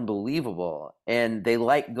really unbelievable. And they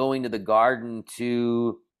like going to the Garden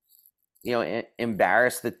to,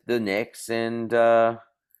 embarrass the Knicks and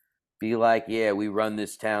be like, yeah, we run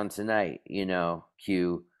this town tonight,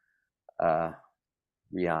 cue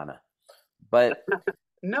Rihanna. But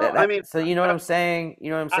so you know what I'm saying?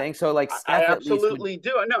 You know what I'm saying? So like Steph I absolutely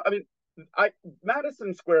do. No,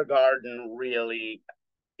 Madison Square Garden really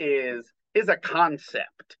is a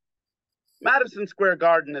concept. Madison Square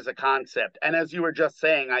Garden is a concept. And as you were just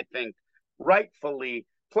saying, I think rightfully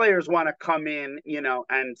players want to come in,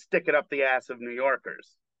 and stick it up the ass of New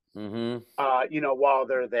Yorkers, while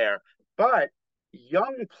they're there. But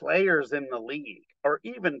young players in the league, or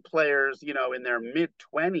even players, in their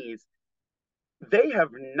mid-20s, they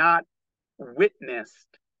have not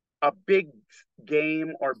witnessed a big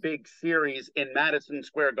game or big series in Madison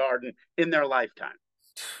Square Garden in their lifetime.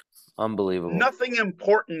 Unbelievable. Nothing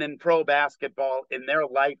important in pro basketball in their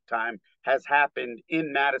lifetime has happened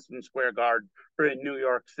in Madison Square Garden or in New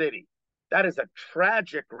York City. That is a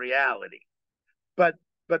tragic reality, but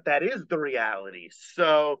that is the reality.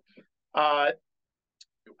 So,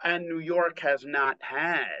 and New York has not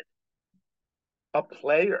had a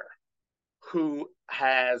player who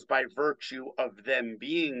has, by virtue of them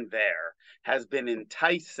being there, has been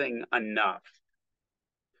enticing enough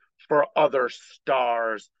for other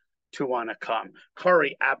stars to want to come.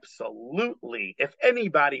 Curry, absolutely. If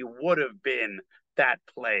anybody would have been that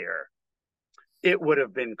player, it would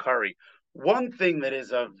have been Curry. One thing that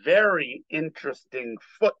is a very interesting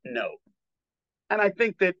footnote, and I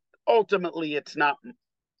think that ultimately it's not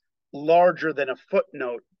larger than a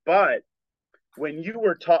footnote, but when you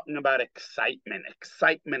were talking about excitement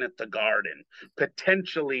at the Garden,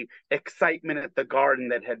 potentially excitement at the Garden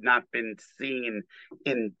that had not been seen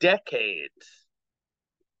in decades,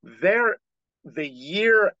 the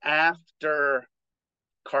year after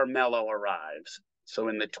Carmelo arrives, so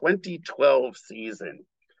in the 2012 season,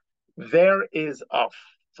 there is a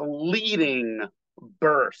fleeting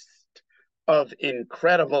burst of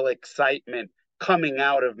incredible excitement coming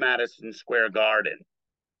out of Madison Square Garden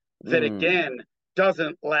that again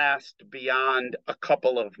doesn't last beyond a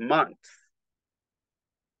couple of months.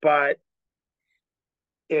 But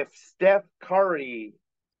if Steph Curry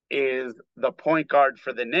is the point guard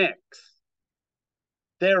for the Knicks,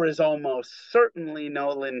 there is almost certainly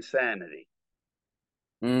no insanity.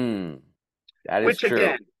 That is Which true.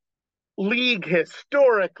 Again, league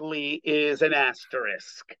historically is an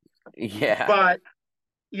asterisk. Yeah. But,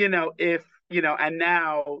 and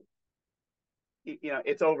now,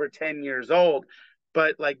 it's over 10 years old,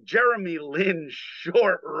 but like Jeremy Lin's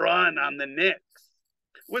short run on the Knicks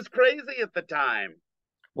was crazy at the time.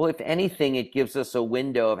 Well, if anything, it gives us a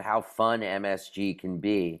window of how fun MSG can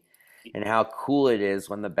be and how cool it is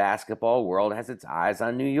when the basketball world has its eyes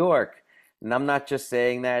on New York. And I'm not just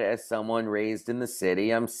saying that as someone raised in the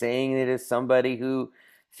city. I'm saying it as somebody who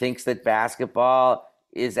thinks that basketball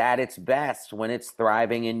is at its best when it's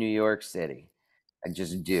thriving in New York City. I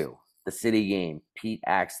just do. The City Game, Pete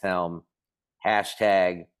Axthelm,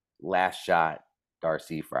 hashtag last shot,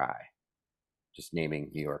 Darcy Fry. Just naming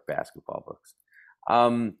New York basketball books.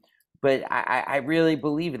 But I really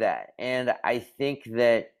believe that. And I think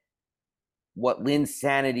that what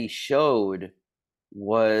Linsanity showed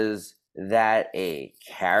was that a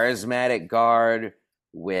charismatic guard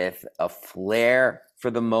with a flair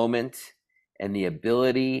for the moment and the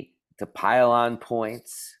ability to pile on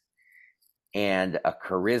points and a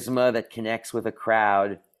charisma that connects with a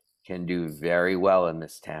crowd can do very well in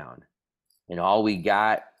this town. And all we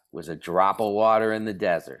got was a drop of water in the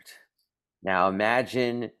desert. Now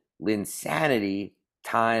imagine Linsanity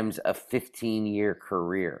times a 15-year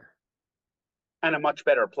career. And a much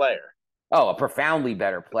better player. Oh, a profoundly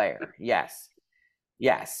better player. Yes.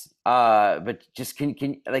 But just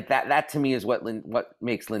can like that to me is what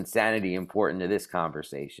makes Linsanity important to this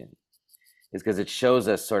conversation, is because it shows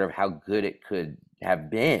us sort of how good it could have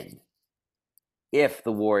been if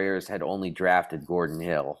the Warriors had only drafted Gordon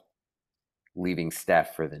Hill, leaving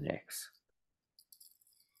Steph for the Knicks.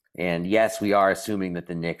 And yes, we are assuming that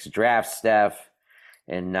the Knicks draft Steph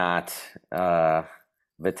and not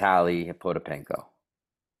Vitaly Potapenko.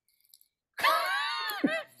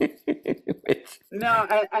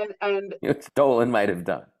 Which Dolan might have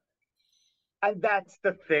done. And that's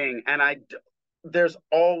the thing. And there's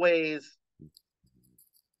always,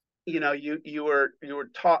 you were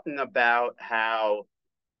talking about how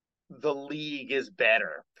the league is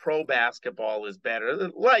better, pro basketball is better,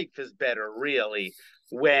 life is better, really,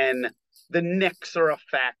 when the Knicks are a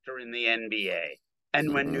factor in the NBA,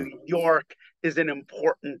 and when New York is an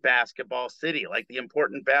important basketball city, like the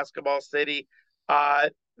important basketball city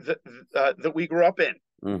that we grew up in.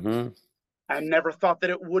 Mm-hmm. I never thought that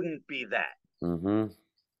it wouldn't be that. Mm-hmm.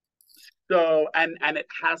 So, and it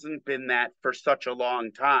hasn't been that for such a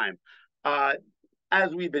long time.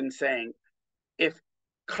 As we've been saying, if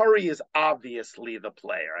Curry is obviously the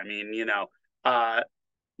player, I mean, the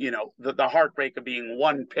heartbreak of being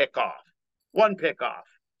one pick off,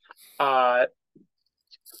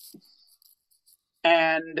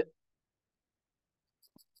 and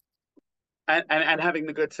having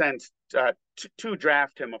the good sense to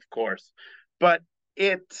draft him, of course. But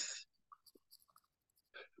it's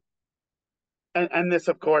and this,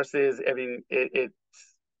 of course, is, I mean,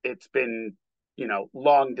 it's been,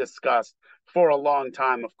 long discussed for a long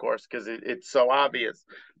time, of course, because it's so obvious.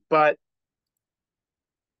 But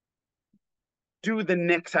do the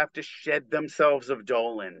Knicks have to shed themselves of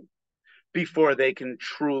Dolan before they can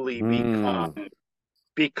truly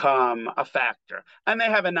become a factor? And they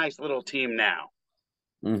have a nice little team now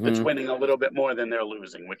that's winning a little bit more than they're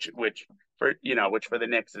losing, which for the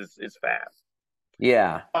Knicks is fast.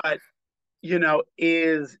 Yeah. But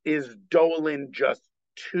is Dolan just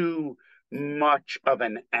too much of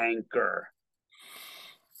an anchor?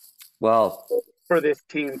 Well, for this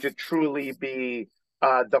team to truly be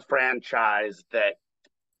the franchise that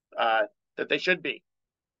they should be.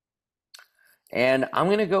 And I'm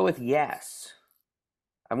going to go with yes.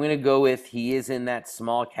 I'm going to go with he is in that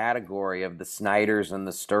small category of the Snyders and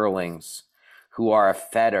the Sterlings who are a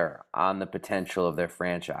fetter on the potential of their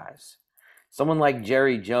franchise. Someone like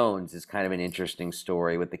Jerry Jones is kind of an interesting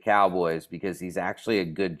story with the Cowboys because he's actually a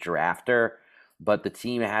good drafter, but the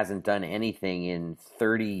team hasn't done anything in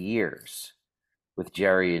 30 years with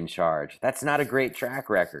Jerry in charge. That's not a great track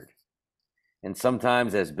record. And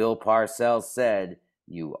sometimes, as Bill Parcells said,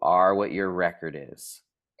 you are what your record is.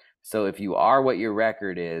 So if you are what your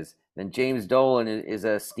record is, then James Dolan is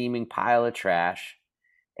a steaming pile of trash,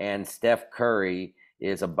 and Steph Curry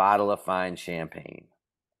is a bottle of fine champagne.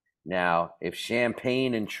 Now, if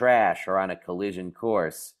champagne and trash are on a collision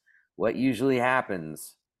course, what usually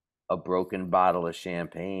happens? A broken bottle of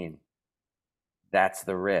champagne. That's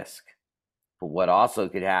the risk. But what also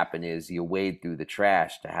could happen is you wade through the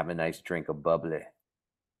trash to have a nice drink of bubbly.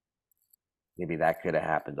 Maybe that could have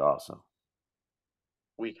happened also.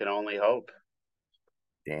 We can only hope.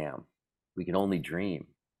 Damn. We can only dream.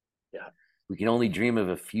 Yeah. We can only dream of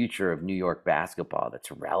a future of New York basketball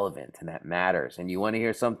that's relevant and that matters. And you want to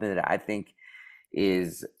hear something that I think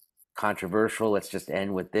is controversial? Let's just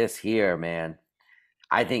end with this here, man.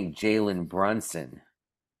 I think Jalen Brunson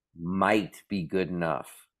might be good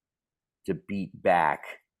enough to beat back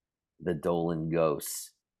the Dolan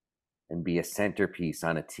Ghosts and be a centerpiece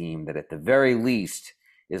on a team that at the very least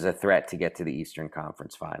is a threat to get to the Eastern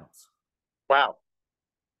Conference Finals. Wow.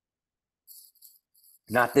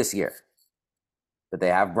 Not this year, but they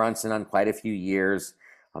have Brunson on quite a few years.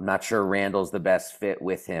 I'm not sure Randall's the best fit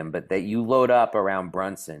with him, but that you load up around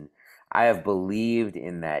Brunson. I have believed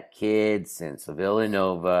in that kid since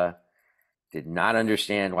Villanova. Did not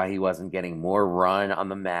understand why he wasn't getting more run on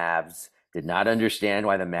the Mavs. Did not understand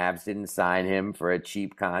why the Mavs didn't sign him for a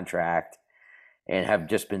cheap contract. and have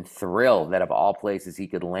just been thrilled that of all places he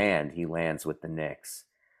could land, he lands with the Knicks.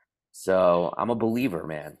 So I'm a believer,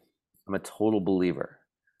 man. I'm a total believer.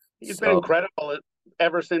 He's been incredible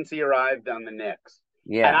ever since he arrived on the Knicks.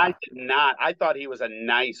 Yeah. And I thought he was a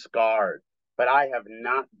nice guard, but I have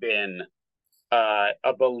not been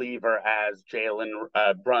a believer as Jalen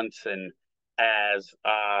Brunson as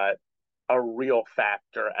a real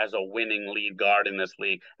factor as a winning lead guard in this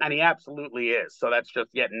league. And he absolutely is. So that's just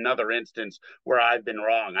yet another instance where I've been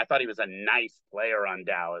wrong. I thought he was a nice player on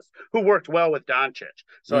Dallas who worked well with Doncic.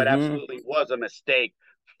 So it absolutely was a mistake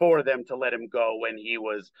for them to let him go when he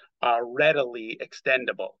was readily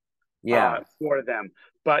extendable for them.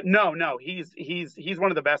 But no, he's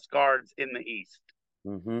one of the best guards in the East.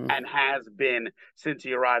 And has been since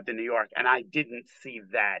he arrived in New York, and I didn't see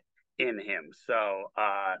that in him. So,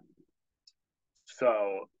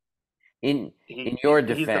 in your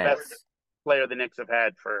defense, he's the best player the Knicks have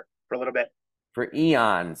had for a little bit. For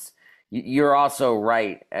eons, you're also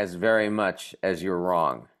right as very much as you're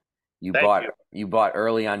wrong. You bought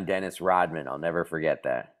early on Dennis Rodman. I'll never forget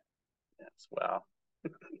that. Yes, well,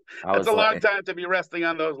 it's a long time to be resting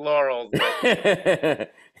on those laurels. Thank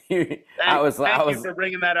you for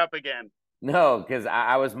bringing that up again. No, because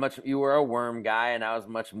you were a Worm guy, and I was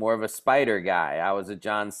much more of a Spider guy. I was a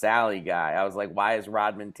John Sally guy. I was like, why is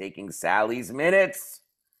Rodman taking Sally's minutes?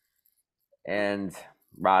 And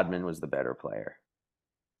Rodman was the better player.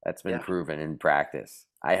 That's been proven in practice.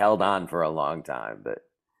 I held on for a long time, but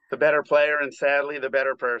the better player and sadly the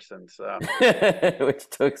better person. So which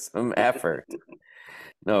took some effort.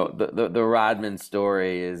 No, the Rodman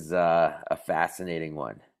story is a fascinating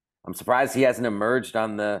one. I'm surprised he hasn't emerged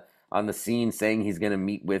on the scene saying he's going to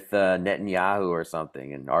meet with Netanyahu or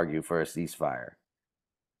something and argue for a ceasefire.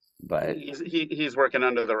 But he's working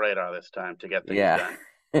under the radar this time to get things done.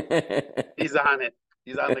 He's on it.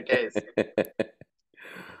 He's on the case.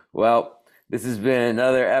 Well, this has been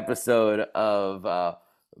another episode of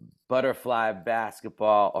Butterfly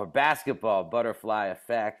Basketball or Basketball Butterfly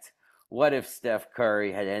Effect. What if Steph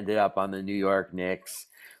Curry had ended up on the New York Knicks?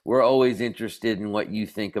 We're always interested in what you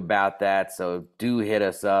think about that, so do hit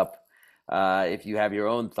us up. If you have your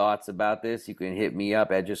own thoughts about this, you can hit me up,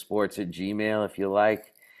 edgesports@gmail.com if you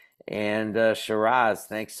like. And Shiraz,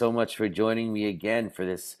 thanks so much for joining me again for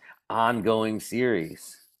this ongoing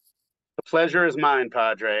series. The pleasure is mine,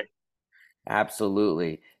 Padre.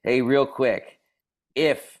 Absolutely. Hey, real quick,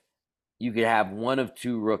 if you could have one of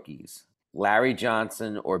two rookies, Larry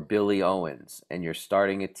Johnson or Billy Owens, and you're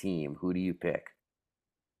starting a team, who do you pick?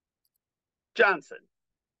 Johnson.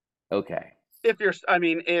 Okay. If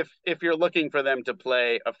you're looking for them to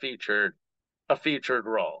play a featured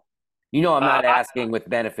role. I'm not asking with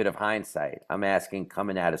benefit of hindsight. I'm asking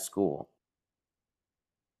coming out of school.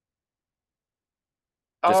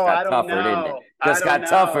 I don't know.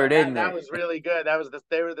 Tougher, didn't it? That was really good.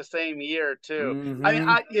 They were the same year too. Mm-hmm.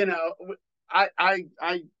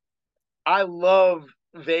 I love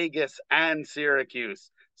Vegas and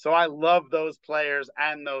Syracuse. So I love those players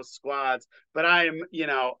and those squads, but I'm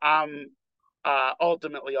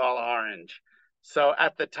ultimately all orange. So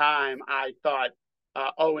at the time I thought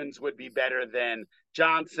Owens would be better than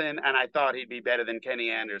Johnson, and I thought he'd be better than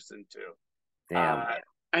Kenny Anderson too. Damn.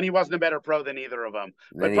 And he wasn't a better pro than either of them.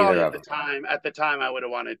 But probably at the time I would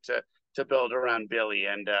have wanted to build around Billy,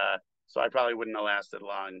 and so I probably wouldn't have lasted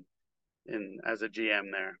long as a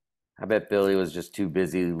GM there. I bet Billy was just too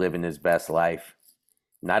busy living his best life.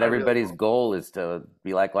 Not everybody's goal is to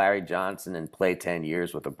be like Larry Johnson and play 10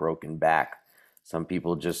 years with a broken back. Some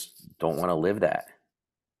people just don't want to live that.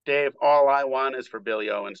 Dave, all I want is for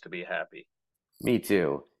Billy Owens to be happy. Me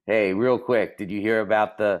too. Hey, real quick, did you hear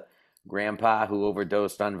about the grandpa who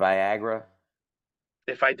overdosed on Viagra?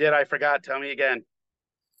 If I did, I forgot. Tell me again.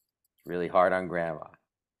 Really hard on grandma.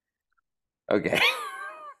 Okay.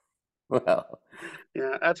 Well.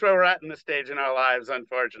 Yeah, that's where we're at in this stage in our lives,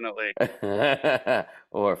 unfortunately.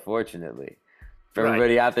 Or fortunately. For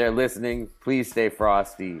everybody out there listening, please stay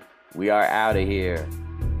frosty. We are out of here.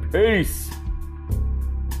 Peace.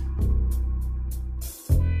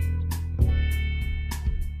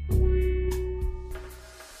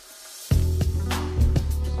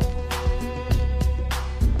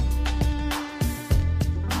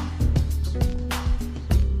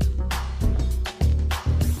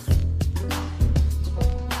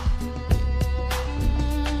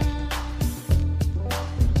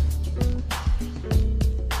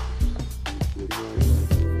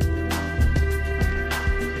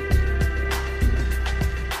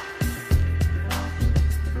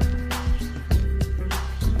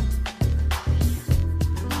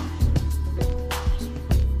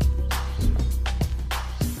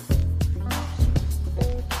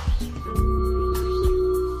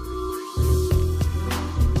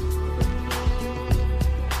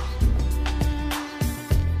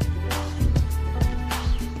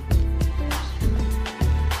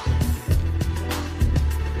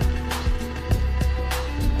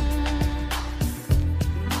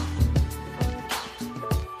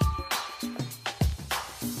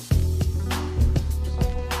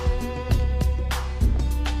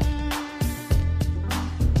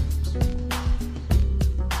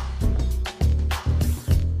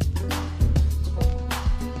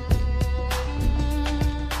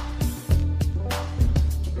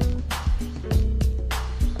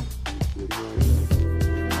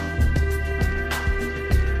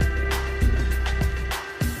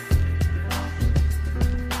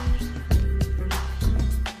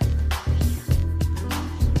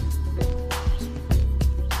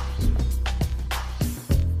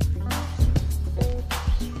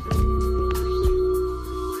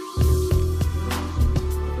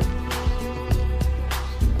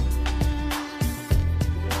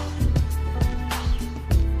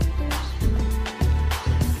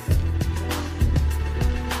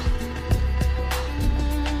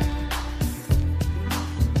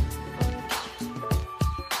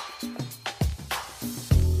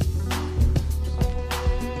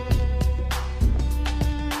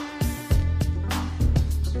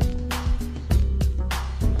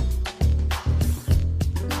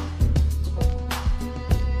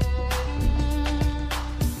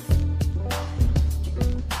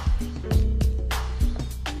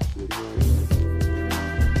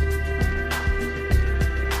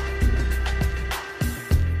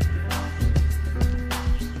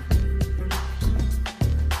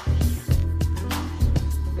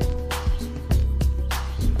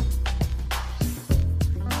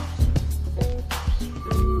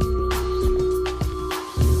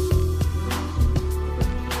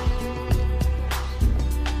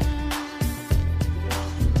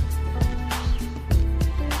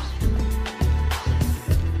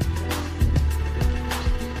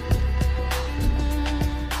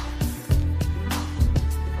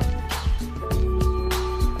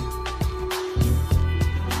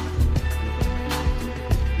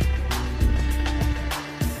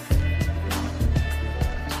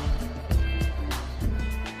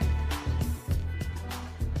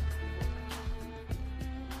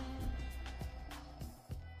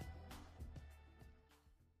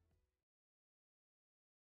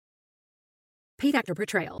 Paid actor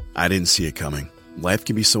portrayal. I didn't see it coming. Life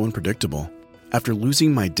can be so unpredictable. After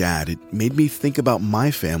losing my dad, it made me think about my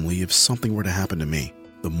family if something were to happen to me.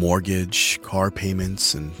 The mortgage, car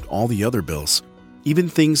payments, and all the other bills. Even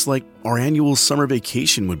things like our annual summer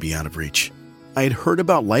vacation would be out of reach. I had heard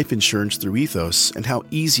about life insurance through Ethos and how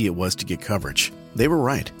easy it was to get coverage. They were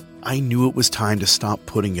right. I knew it was time to stop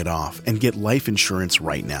putting it off and get life insurance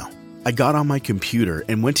right now. I got on my computer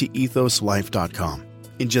and went to ethoslife.com.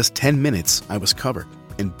 In just 10 minutes, I was covered.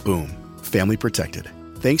 And boom, family protected.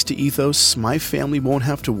 Thanks to Ethos, my family won't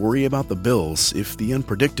have to worry about the bills if the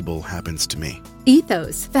unpredictable happens to me.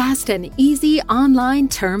 Ethos, fast and easy online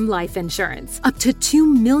term life insurance. Up to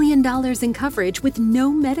 $2 million in coverage with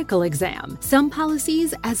no medical exam. Some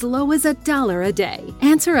policies as low as $1 a day.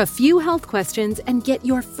 Answer a few health questions and get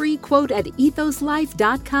your free quote at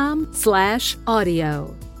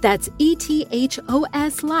ethoslife.com/audio. That's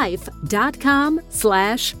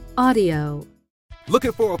ethoslife.com/audio.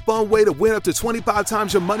 Looking for a fun way to win up to 25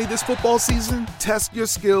 times your money this football season? Test your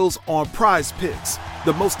skills on Prize Picks,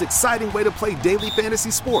 the most exciting way to play daily fantasy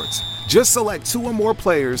sports. Just select 2 or more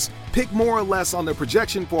players, pick more or less on their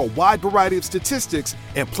projection for a wide variety of statistics,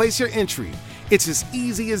 and place your entry. It's as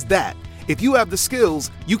easy as that. If you have the skills,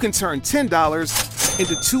 you can turn $10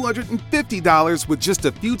 into $250 with just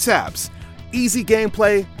a few taps. Easy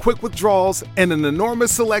gameplay, quick withdrawals, and an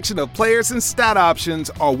enormous selection of players and stat options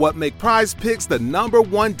are what make Prize Picks the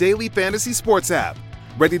 #1 daily fantasy sports app.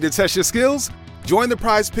 Ready to test your skills? Join the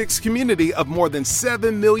Prize Picks community of more than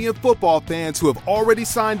 7 million football fans who have already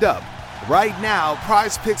signed up. Right now,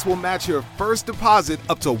 Prize Picks will match your first deposit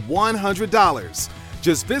up to $100.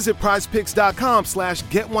 Just visit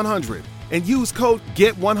prizepicks.com/get100 and use code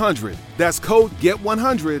GET100. That's code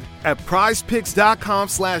GET100 at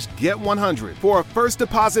prizepicks.com/get100 for a first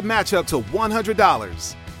deposit match up to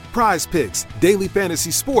 $100. Prize Picks, daily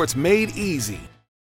fantasy sports made easy.